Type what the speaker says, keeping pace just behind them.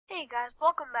Hey guys,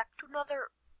 welcome back to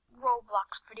another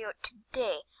Roblox video.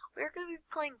 Today, we're going to be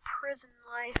playing Prison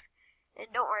Life. And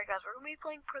don't worry guys, we're going to be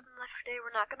playing Prison Life today. We're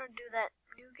not going to do that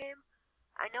new game.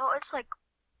 I know it's a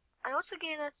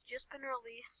game that's just been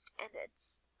released, and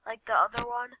it's like the other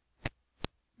one,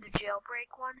 the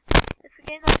jailbreak one. It's a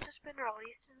game that's just been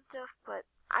released and stuff, but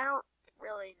I don't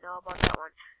really know about that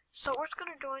one. So we're just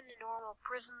going to join the normal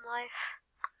Prison Life.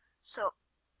 So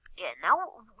yeah, now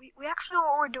we actually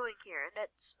know what we're doing here, and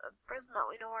it's a prison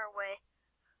that we know our way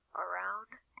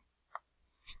around.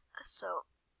 So,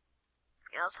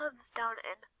 yeah, let's have this down,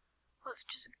 and let's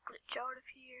just glitch out of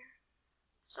here.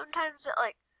 Sometimes it,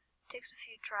 takes a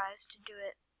few tries to do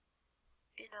it,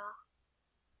 you know.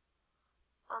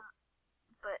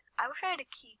 But I wish I had a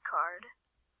key card,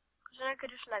 because then I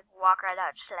could just, walk right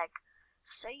out, just,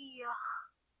 see ya.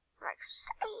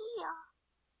 See ya.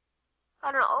 I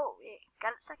don't know. Oh, yeah,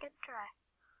 got it second try.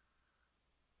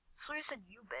 So he said,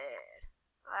 you bad.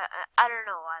 I don't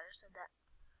know why they said that.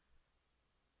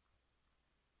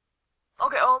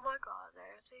 Okay, oh my god,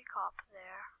 there's a cop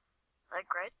there. Right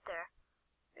there.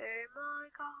 Oh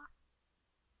my god.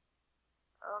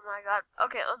 Oh my god.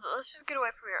 Okay, let's just get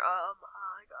away from here. Oh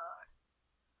my god.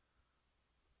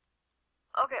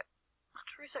 Okay,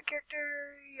 let's reset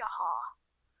character. Yaha.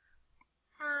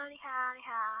 Howdy, howdy,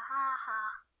 ha, ha,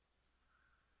 ha.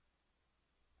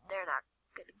 They're not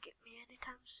gonna get me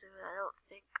anytime soon, I don't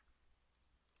think.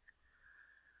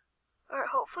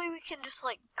 Alright, hopefully we can just,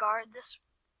 guard this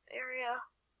area.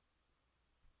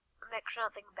 Make sure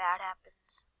nothing bad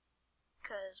happens.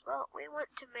 Because, well, we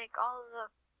want to make all of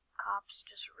the cops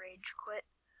just rage quit.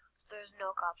 So there's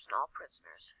no cops and all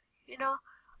prisoners. You know?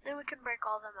 Then we can break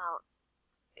all of them out.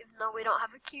 Even though we don't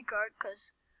have a key card,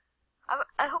 because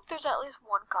I hope there's at least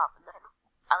one cop, and then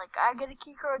I get a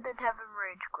key card, then have him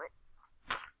rage quit.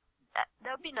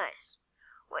 That would be nice.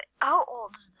 Wait, how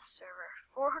old is this server?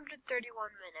 431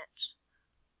 minutes.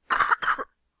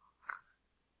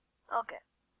 Okay.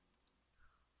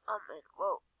 And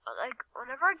whoa.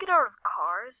 Whenever I get out of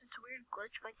cars, it's a weird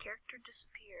glitch, my character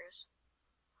disappears.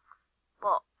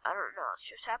 Well, I don't know, it's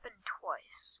just happened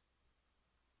twice.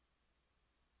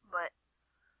 But,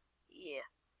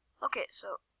 yeah. Okay,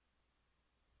 so,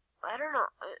 I don't know.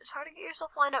 It's hard to get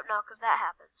yourself lined up now, because that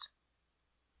happens.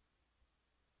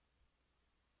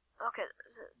 Okay,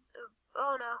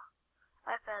 oh no,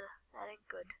 I fell, that ain't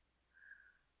good.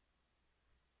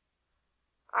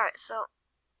 Alright, so,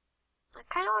 I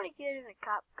kinda wanna get in a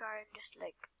cop car and just,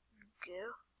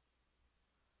 go.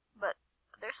 But,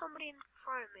 there's somebody in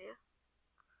front of me.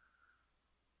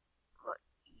 But,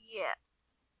 yeah,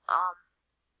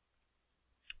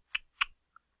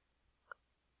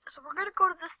 so we're gonna go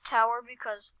to this tower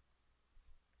because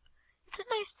it's a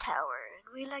nice tower,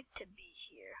 and we like to be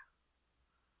here.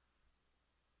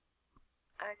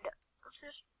 And let's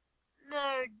just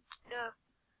no, don't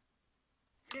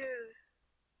kill.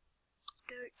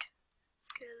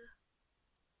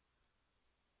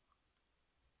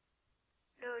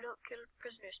 No, don't kill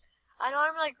prisoners. I know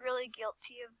I'm really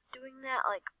guilty of doing that.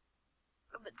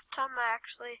 But this time I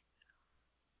actually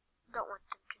don't want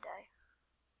them to die,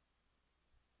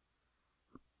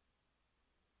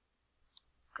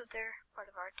 because they're part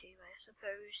of our team, I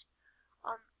suppose.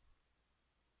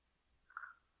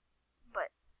 But,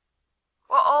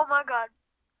 well, oh my god.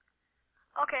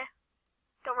 Okay,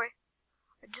 don't worry.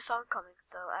 I just saw him coming,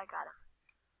 so I got him.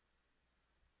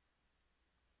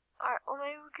 Alright, well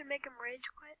maybe we can make him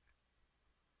rage quit.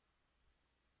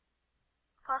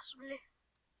 Possibly.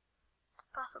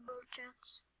 Possible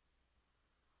chance.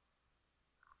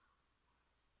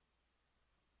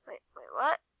 Wait,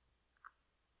 what?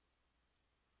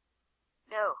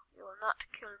 No, you will not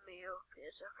kill me, you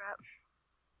piece of crap.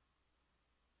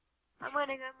 I'm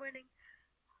winning.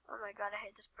 Oh my god, I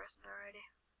hate this person already.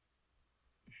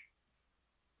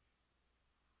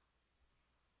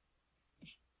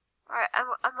 Alright,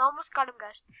 I'm almost got him,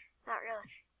 guys. Not really.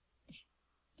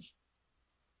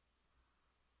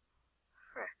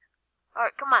 Frick.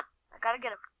 Alright, come on. I gotta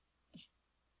get him.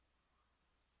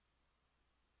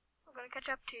 I'm gonna catch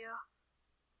up to you.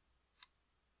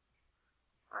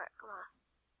 Alright, come on.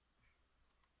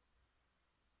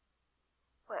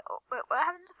 Wait, what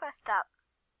happens if I stop?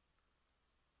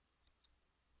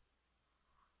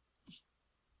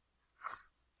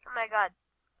 Oh my god.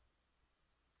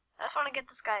 I just want to get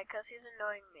this guy because he's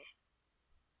annoying me.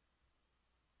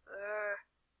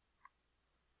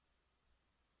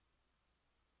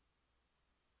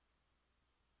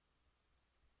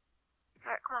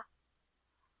 Alright, come on.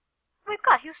 Oh my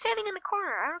god, he was standing in the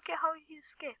corner. I don't get how he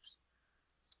escapes.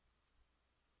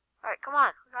 Alright, come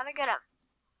on. We gotta get him.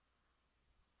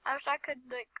 I wish I could,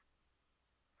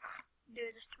 do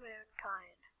this to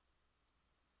mankind.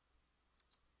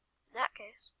 In that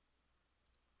case,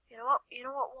 you know what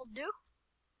we'll do?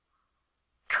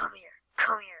 Come here,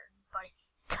 buddy.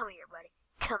 Come here, buddy.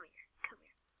 Come here.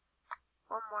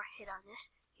 One more hit on this.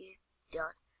 He's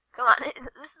done. Come on,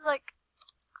 this is like,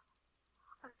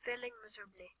 I'm failing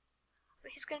miserably.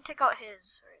 But he's gonna take out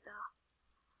his right now.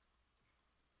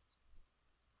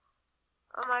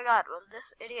 Oh my god, will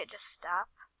this idiot just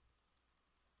stop?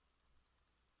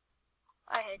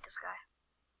 I hate this guy.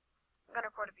 I'm gonna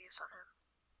report abuse on him.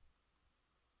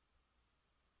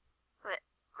 Wait.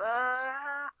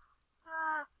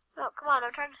 No, come on,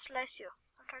 I'm trying to slice you.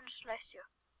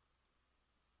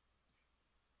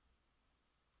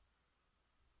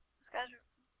 This guy's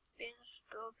being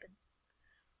stupid.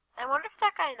 I wonder if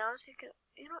that guy knows he can.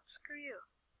 You know what? Screw you.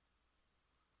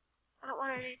 I don't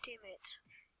want any teammates.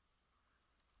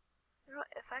 You know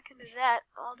what? If I can do that,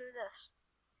 I'll do this.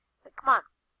 But come on.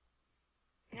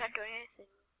 You're not doing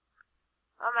anything.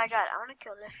 Oh my god, I want to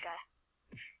kill this guy.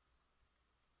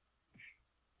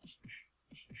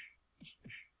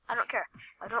 I don't care.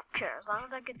 As long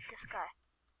as I get this guy.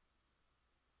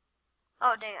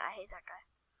 Oh dang it, I hate that guy.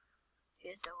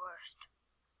 He's the worst.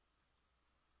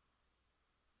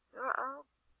 You know what? I'll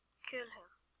kill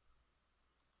him.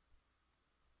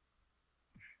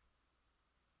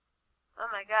 Oh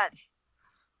my god.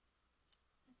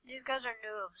 These guys are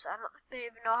noobs. I don't think they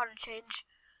even know how to change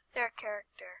their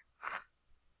character.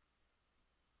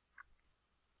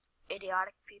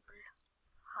 Idiotic people.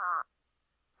 Huh.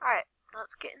 Alright,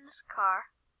 let's get in this car.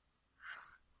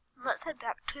 Let's head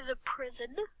back to the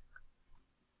prison.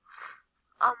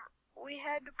 We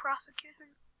had to prosecute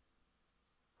him.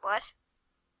 What?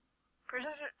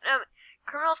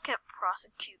 Criminals can't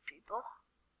prosecute people.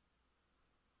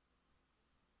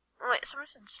 Oh, wait, someone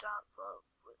said stop.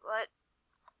 Wait, what?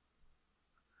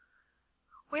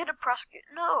 We had to prosecute.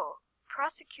 No,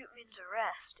 prosecute means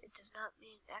arrest. It does not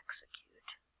mean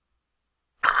execute.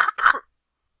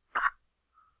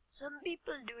 Some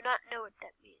people do not know what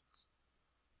that means.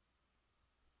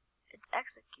 It's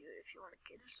execute if you want to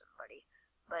kill somebody,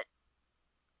 but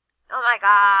oh my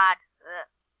god!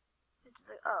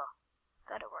 Oh,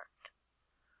 that it worked.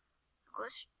 The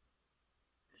glitch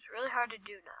is really hard to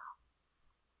do now.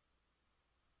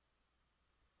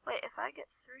 Wait, if I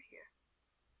get through here.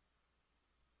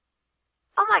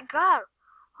 Oh my god!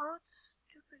 How does this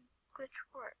stupid glitch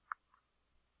work?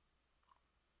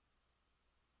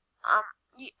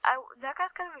 That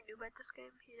guy's kind of a noob at this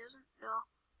game. He doesn't know.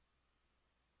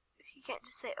 He can't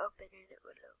just say open and it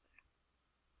would open.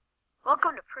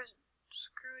 Welcome to prison.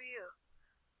 Screw you.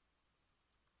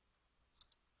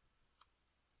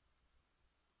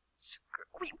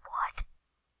 Wait, what?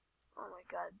 Oh my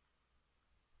god.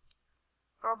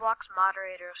 Roblox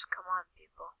moderators, come on,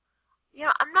 people. You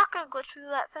know, I'm not gonna glitch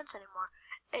through that fence anymore.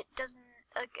 It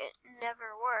doesn't, like, it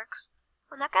never works.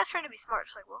 When that guy's trying to be smart,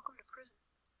 it's like, welcome to prison.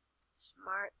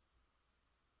 Smart.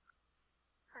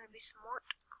 Trying to be smart.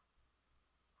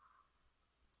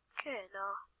 Okay,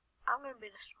 now, I'm gonna be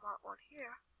the smart one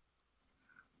here.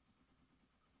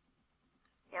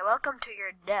 Yeah, welcome to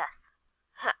your death.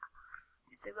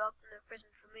 You say welcome to prison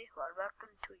for me? Well,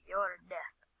 welcome to your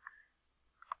death.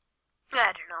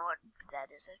 I don't know what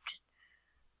that is. It's just...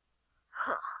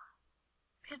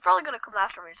 He's probably gonna come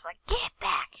after me. It's like, get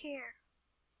back here.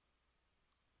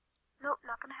 Nope,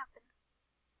 not gonna happen.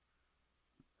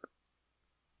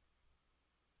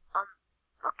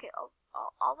 Okay,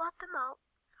 I'll let them out.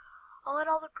 I'll let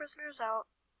all the prisoners out.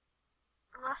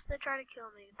 Unless they try to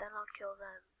kill me, then I'll kill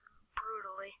them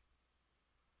brutally.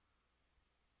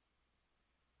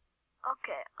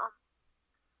 Okay, oh,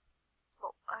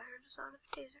 I heard the sound of a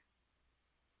taser.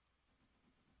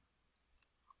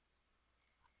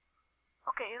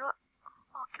 Okay, you know what?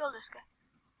 I'll kill this guy.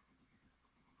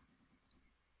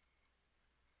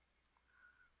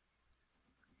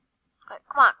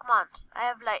 Alright, come on. I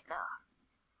have light now.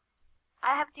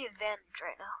 I have the advantage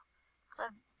right now. I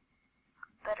have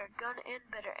better gun and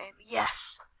better aim.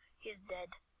 Yes! He's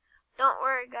dead. Don't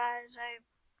worry, guys.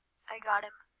 I got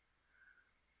him.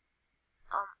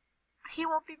 He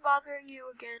won't be bothering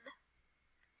you again.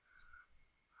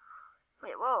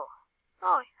 Wait, whoa.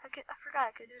 Oh, I forgot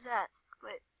I could do that.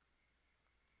 Wait.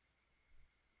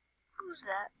 Who's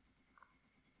that?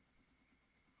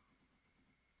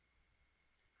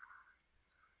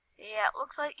 Yeah, it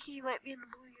looks like he might be in the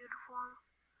blue uniform.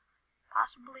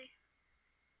 Possibly.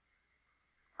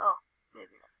 Oh,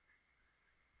 maybe not.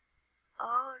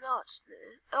 Oh, no, it's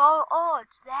this. Oh,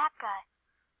 it's that guy.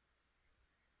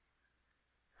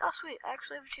 Oh, sweet. I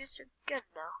actually have a chance to get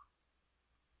him now.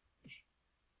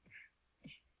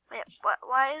 Wait,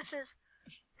 why is his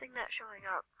thing not showing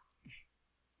up?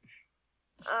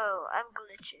 Oh, I'm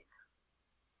glitching.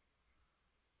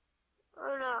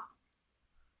 Oh no.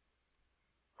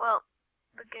 Well,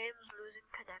 the game's losing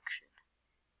connection.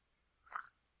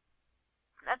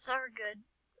 That's never good.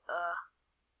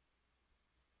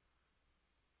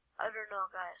 I don't know,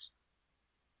 guys.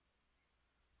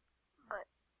 But,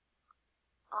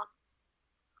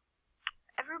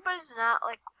 everybody's not,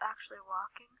 like, actually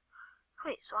walking.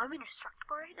 Wait, so I'm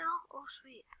indestructible right now? Oh,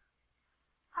 sweet.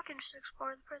 I can just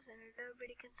explore the prison and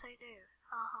nobody can say no.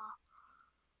 Haha.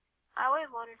 I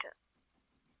always wanted to.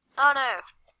 Oh no!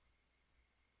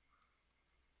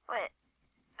 Wait.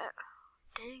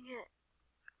 Dang it.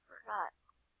 Forgot.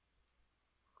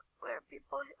 Wait, are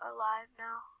people alive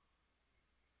now?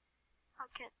 I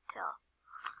can't tell.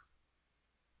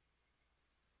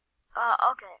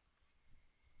 Okay.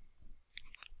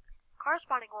 Car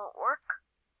spawning won't work.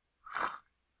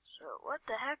 So, what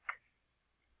the heck?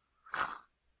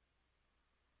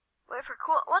 Wait for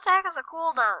cool. What the heck is a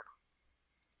cooldown?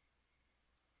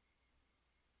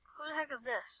 Who the heck is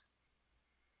this?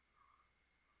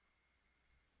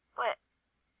 Wait.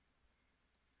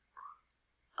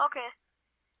 Okay.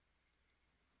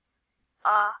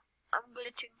 I'm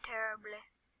glitching terribly.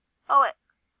 Oh wait.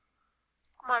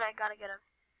 Come on, I gotta get him.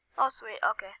 Oh sweet,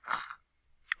 okay.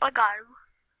 I got him.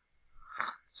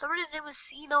 Somebody's name is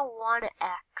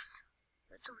Cino1X.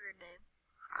 That's a weird name.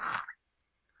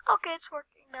 Okay, it's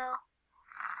working now.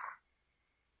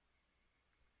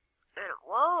 And,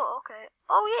 whoa, okay.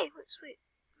 Oh yay, wait, sweet.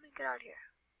 Let me get out of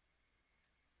here.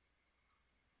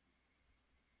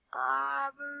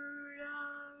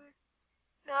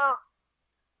 No.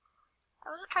 I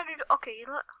wasn't trying to do. Okay, you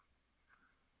know what?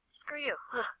 Screw you.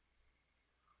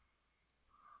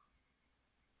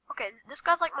 Okay, this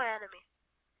guy's like my enemy.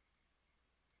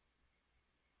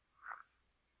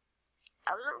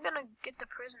 I wasn't gonna get the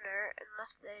prisoner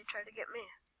unless they try to get me.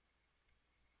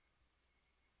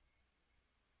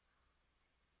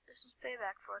 This is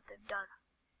payback for what they've done.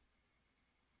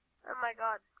 Oh my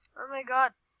god. Oh my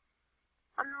god.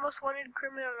 I'm the most wanted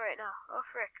criminal right now. Oh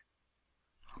frick.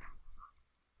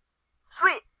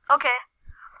 Sweet. Okay.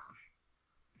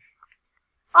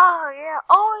 Oh yeah.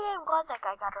 Oh yeah, I'm glad that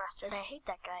guy got arrested. I hate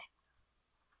that guy.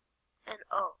 And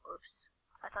oh, oops.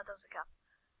 I thought that was a cop.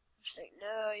 I'm just like,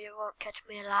 no, you won't catch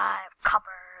me alive.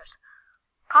 Coppers.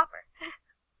 Copper.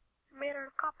 Made out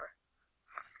of copper.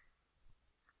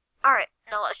 Alright,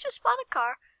 now let's just spawn a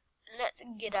car and let's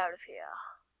get out of here.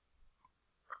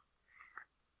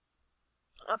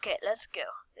 Okay, let's go.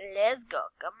 Let's go.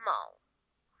 Come on.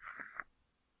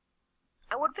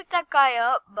 I would pick that guy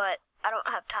up, but I don't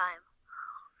have time.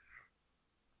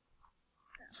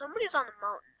 Somebody's on the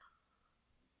mountain.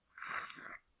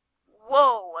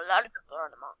 Whoa, a lot of people are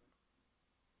on the mountain.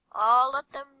 I'll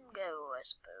let them go, I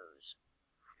suppose.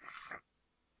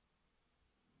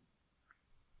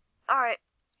 Alright,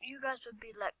 you guys would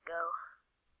be let go.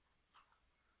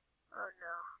 Oh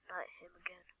no, not him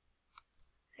again.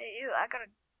 Hey you, I gotta...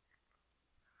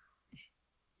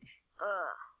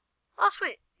 Oh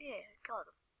sweet, yeah, I killed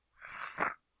him.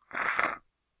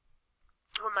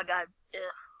 Oh my god,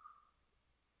 yeah.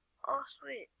 Oh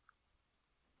sweet.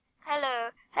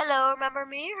 Hello, hello, remember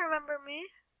me? Remember me?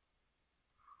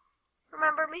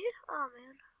 Remember me? Oh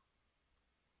man.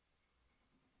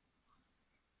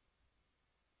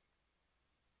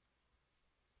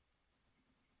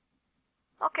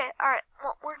 Okay, alright,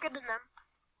 well, we're getting them.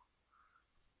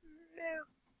 No.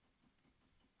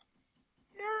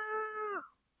 No!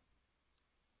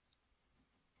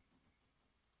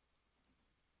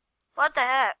 What the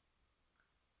heck?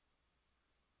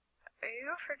 Are you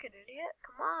a freaking idiot?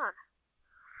 Come on.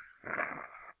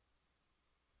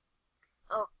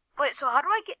 Oh, wait, so how do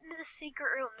I get into the secret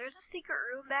room? There's a secret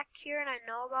room back here and I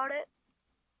know about it.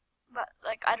 But,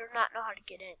 like, I do not know how to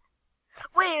get in.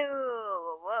 Wait,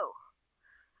 whoa, whoa.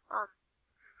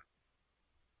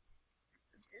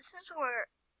 This is where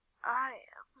I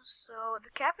am. So, the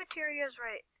cafeteria is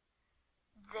right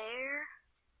there.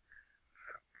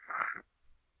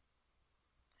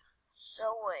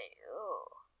 So, wait, oh.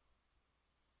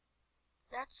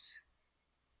 That's...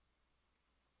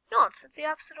 No, it's the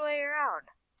opposite way around.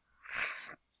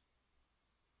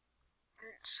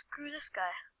 And screw this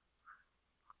guy.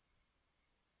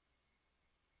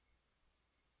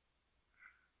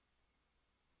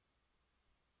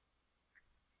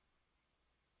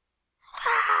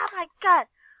 Ah, my god!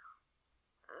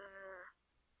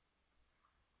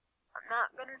 I'm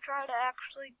not gonna try to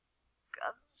actually...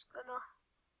 I'm just gonna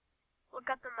look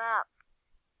at the map.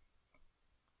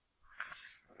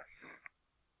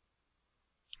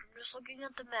 I'm just looking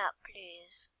at the map,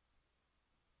 please.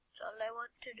 all I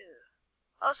want to do.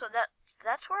 Oh, so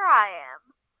that's where I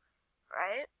am,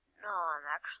 right? No, I'm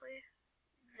actually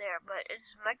there, but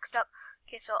it's mixed up.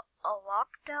 Okay, so I'll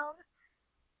walk down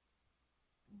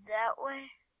that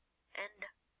way and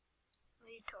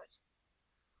lead towards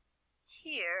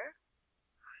here,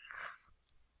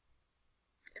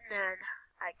 and then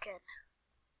I can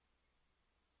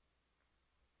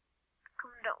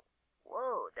come down.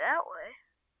 Whoa, that way.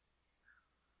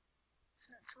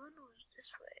 Since when was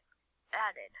this way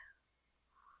added?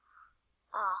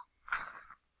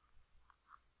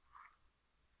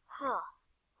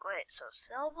 Wait, so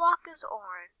cell block is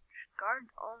orange,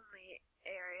 guard only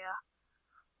area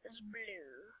is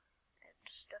blue, and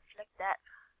stuff like that.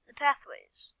 The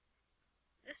pathways.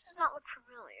 This does not look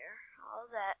familiar, all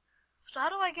that. So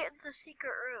how do I get into the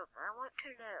secret room? I want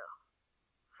to know.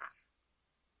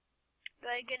 Do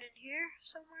I get in here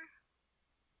somewhere?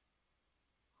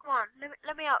 Come on,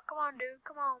 let me out. Come on, dude.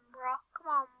 Come on, bro. Come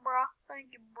on, bro.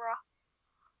 Thank you, bro.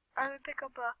 Let me pick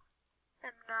up a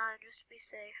M9 just to be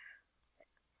safe.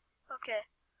 Okay.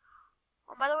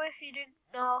 Oh, by the way, if you didn't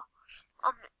know,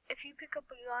 if you pick up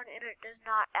a gun and it does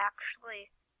not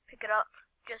actually pick it up,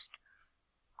 just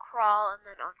crawl and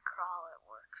then uncrawl. It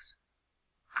works.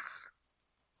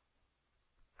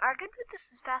 I can do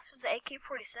this as fast as the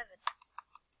AK-47.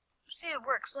 See, it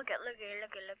works. Looky.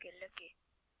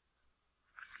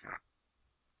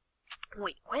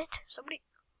 Wait, what? Somebody...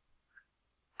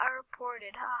 I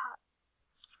reported, haha.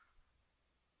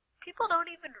 People don't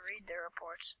even read their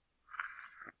reports.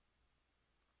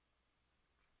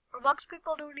 Roblox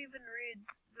people don't even read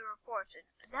the reports.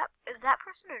 Is that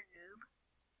person a noob?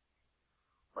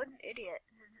 What an idiot.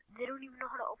 They don't even know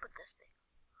how to open this thing.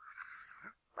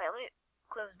 Wait, let me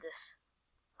close this.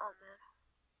 Oh, man.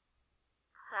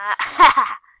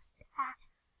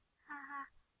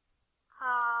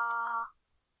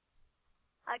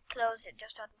 I closed it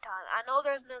just on time. I know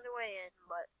there's another way in,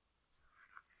 but...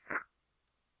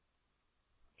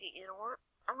 You know what?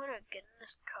 I'm gonna get in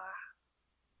this car.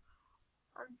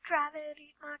 I'm driving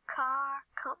in my car.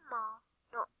 Come on.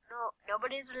 No,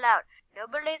 nobody's allowed.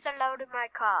 Nobody's allowed in my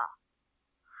car.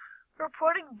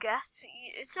 Reporting guests?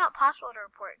 It's not possible to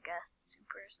report guests in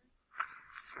person.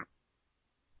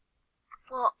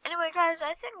 Well, anyway, guys,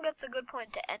 I think that's a good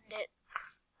point to end it.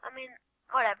 I mean,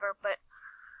 whatever, but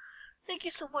thank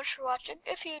you so much for watching.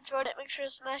 If you enjoyed it, make sure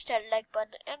to smash that like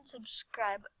button and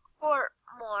subscribe for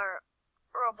more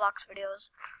Roblox videos.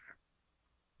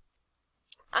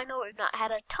 I know we've not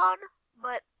had a ton,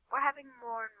 but we're having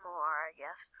more and more, I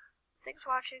guess. Thanks for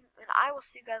watching, and I will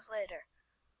see you guys later.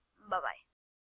 Bye-bye.